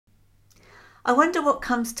I wonder what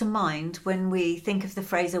comes to mind when we think of the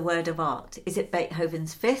phrase a word of art. Is it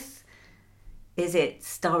Beethoven's Fifth? Is it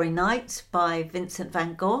Starry Night by Vincent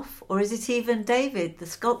van Gogh? Or is it even David, the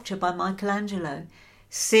sculpture by Michelangelo?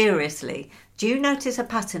 Seriously, do you notice a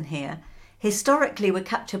pattern here? Historically, we're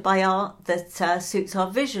captured by art that suits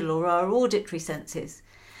our visual or our auditory senses.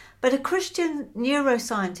 But a Christian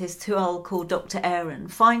neuroscientist who I'll call Dr. Aaron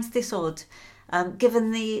finds this odd,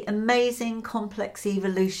 given the amazing complex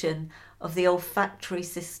evolution of the olfactory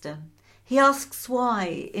system. He asks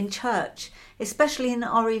why, in church, especially in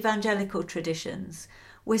our evangelical traditions,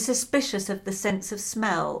 we're suspicious of the sense of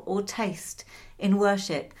smell or taste in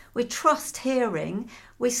worship. We trust hearing,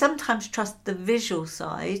 we sometimes trust the visual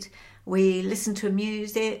side. We listen to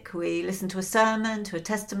music, we listen to a sermon, to a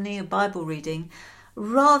testimony, a Bible reading,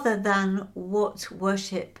 rather than what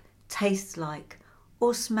worship tastes like,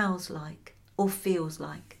 or smells like, or feels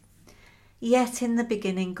like. Yet in the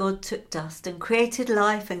beginning, God took dust and created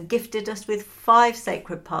life and gifted us with 5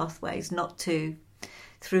 sacred pathways, not 2,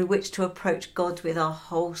 through which to approach God with our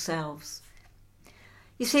whole selves.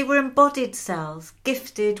 You see, we're embodied selves,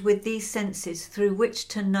 gifted with these senses through which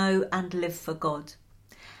to know and live for God.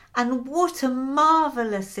 And what a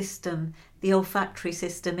marvellous system the olfactory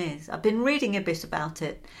system is. I've been reading a bit about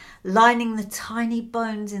it. Lining the tiny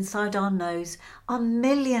bones inside our nose are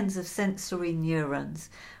millions of sensory neurons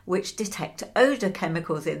which detect odour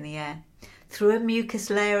chemicals in the air. Through a mucus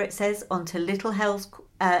layer, it says, onto little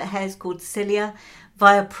hairs called cilia,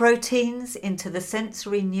 via proteins into the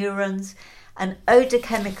sensory neurons, an odour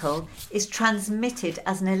chemical is transmitted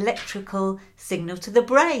as an electrical signal to the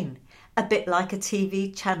brain, a bit like a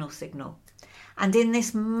TV channel signal. And in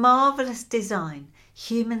this marvellous design,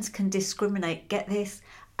 humans can discriminate, get this,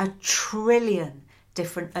 1 trillion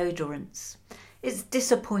different odorants. It's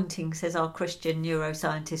disappointing, says our Christian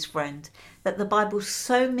neuroscientist friend, that the Bible's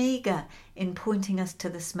so meagre in pointing us to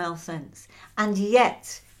the smell sense. And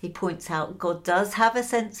yet, he points out, God does have a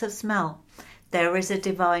sense of smell. There is a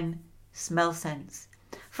divine smell sense.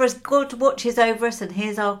 For as God watches over us and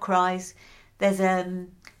hears our cries, there's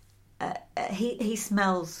he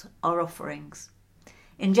smells our offerings.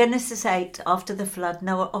 In Genesis 8, after the flood,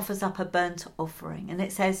 Noah offers up a burnt offering. And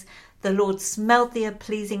it says, the Lord smelled the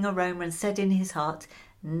pleasing aroma and said in his heart,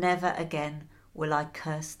 never again will I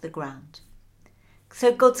curse the ground.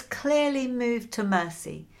 So God's clearly moved to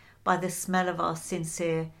mercy by the smell of our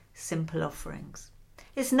sincere, simple offerings.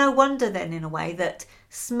 It's no wonder then, in a way, that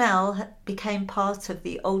smell became part of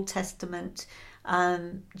the Old Testament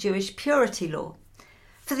Jewish purity law.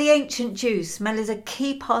 For the ancient Jews, smell is a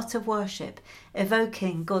key part of worship,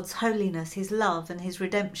 evoking God's holiness, his love and his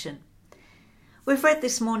redemption. We've read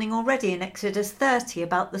this morning already in Exodus 30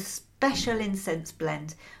 about the special incense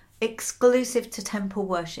blend exclusive to temple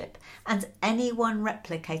worship, and anyone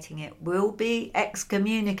replicating it will be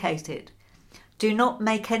excommunicated. Do not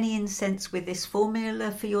make any incense with this formula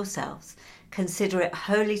for yourselves. Consider it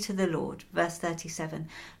holy to the Lord. Verse 37.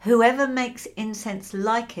 Whoever makes incense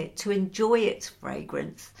like it to enjoy its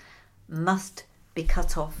fragrance must be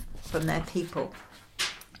cut off from their people.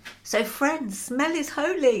 So friends, smell is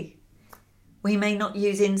holy. We may not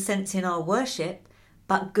use incense in our worship,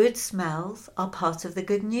 but good smells are part of the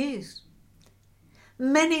good news.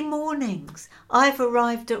 Many mornings I've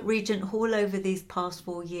arrived at Regent Hall over these past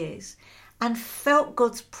 4 years and felt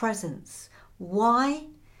God's presence. Why?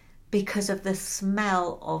 Because of the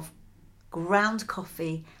smell of ground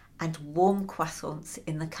coffee and warm croissants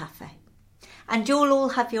in the cafe. And you'll all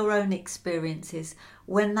have your own experiences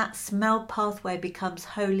when that smell pathway becomes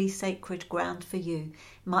holy, sacred ground for you.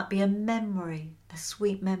 It might be a memory, a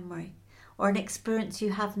sweet memory, or an experience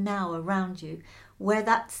you have now around you, where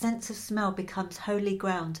that sense of smell becomes holy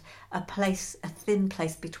ground, a place, a thin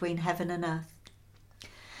place between heaven and earth.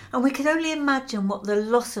 And we can only imagine what the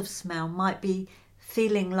loss of smell might be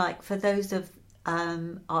feeling like for those of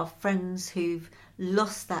our friends who've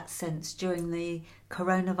lost that sense during the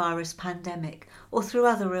coronavirus pandemic or through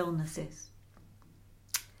other illnesses.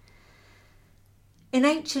 In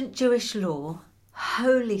ancient Jewish law,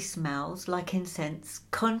 holy smells like incense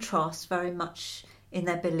contrast very much in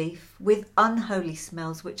their belief with unholy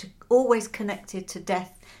smells which are always connected to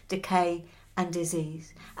death, decay and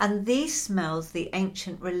disease. And these smells, the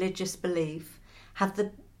ancient religious belief, have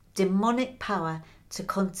the demonic power to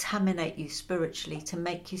contaminate you spiritually, to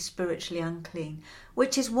make you spiritually unclean.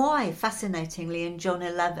 Which is why, fascinatingly, in John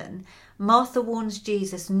 11, Martha warns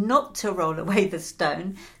Jesus not to roll away the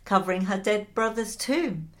stone covering her dead brother's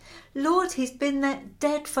tomb. Lord, he's been there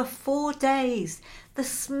dead for 4 days. The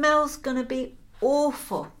smell's going to be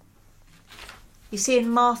awful. You see, in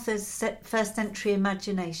Martha's first century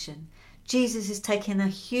imagination, Jesus is taking a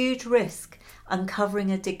huge risk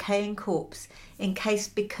uncovering a decaying corpse in case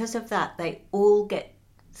because of that they all get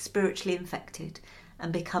spiritually infected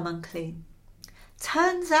and become unclean.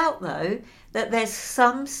 Turns out though that there's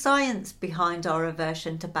some science behind our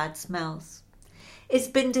aversion to bad smells. It's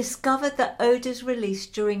been discovered that odours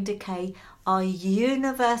released during decay are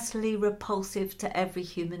universally repulsive to every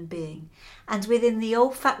human being, and within the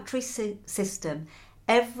olfactory system,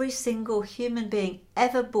 every single human being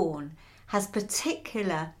ever born has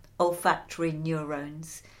particular olfactory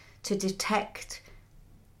neurons to detect,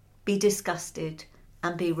 be disgusted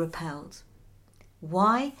and be repelled.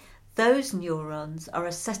 Why? Those neurons are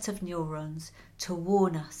a set of neurons to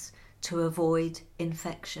warn us to avoid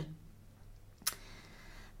infection.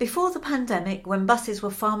 Before the pandemic, when buses were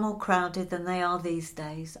far more crowded than they are these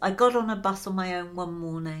days, I got on a bus on my own one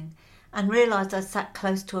morning and realised I sat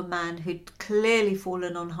close to a man who'd clearly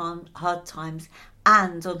fallen on hard times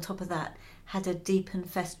and, on top of that, had a deep and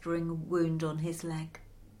festering wound on his leg.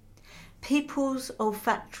 People's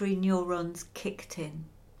olfactory neurons kicked in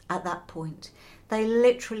at that point. They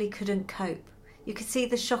literally couldn't cope. You could see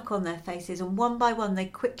the shock on their faces, and one by one they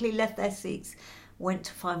quickly left their seats, went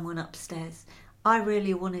to find one upstairs. I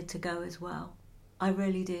really wanted to go as well. I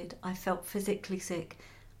really did. I felt physically sick.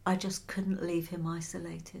 I just couldn't leave him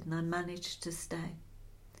isolated, and I managed to stay.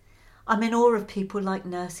 I'm in awe of people like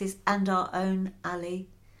nurses and our own Ali,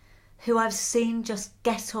 who I've seen just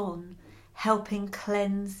get on helping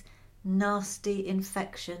cleanse nasty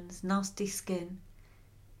infections, nasty skin,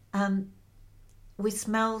 with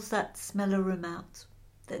smells that smell a room out,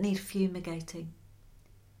 that need fumigating.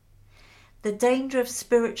 The danger of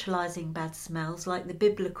spiritualising bad smells, like the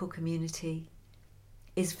biblical community,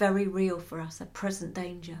 is very real for us, a present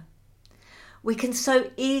danger. We can so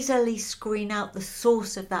easily screen out the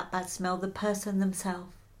source of that bad smell, the person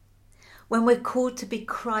themselves, when we're called to be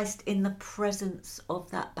Christ in the presence of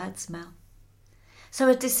that bad smell. So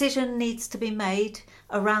a decision needs to be made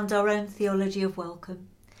around our own theology of welcome,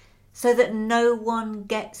 so that no one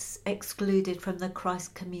gets excluded from the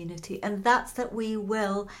Christ community, and that's that we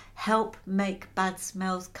will help make bad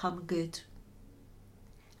smells come good.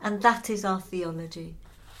 And that is our theology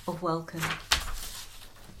of welcome.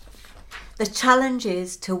 The challenge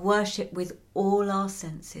is to worship with all our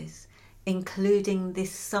senses, including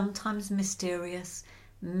this sometimes mysterious,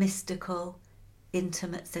 mystical,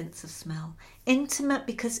 intimate sense of smell. Intimate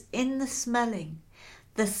because in the smelling,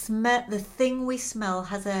 the thing we smell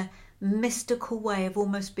has a mystical way of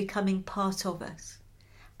almost becoming part of us.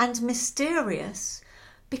 And mysterious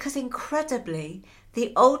because incredibly,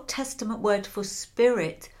 the Old Testament word for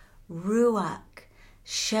spirit, ruach,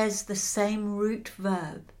 shares the same root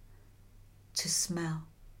verb to smell.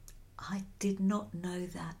 I did not know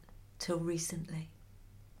that till recently.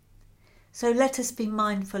 So let us be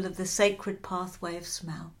mindful of the sacred pathway of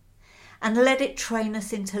smell, and let it train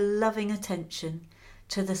us into loving attention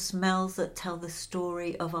to the smells that tell the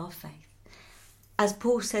story of our faith. As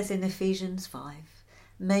Paul says in Ephesians 5,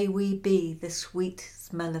 may we be the sweet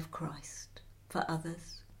smell of Christ for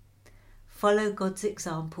others. Follow God's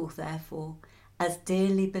example, therefore, as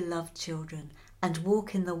dearly beloved children, and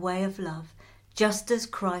walk in the way of love, just as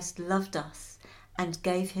Christ loved us and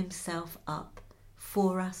gave himself up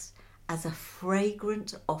for us as a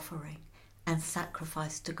fragrant offering and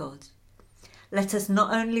sacrifice to God. Let us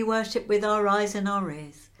not only worship with our eyes and our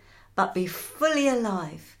ears, but be fully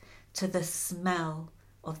alive to the smell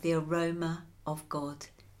of the aroma of God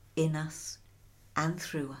in us and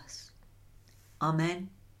through us. Amen.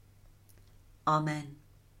 Amen.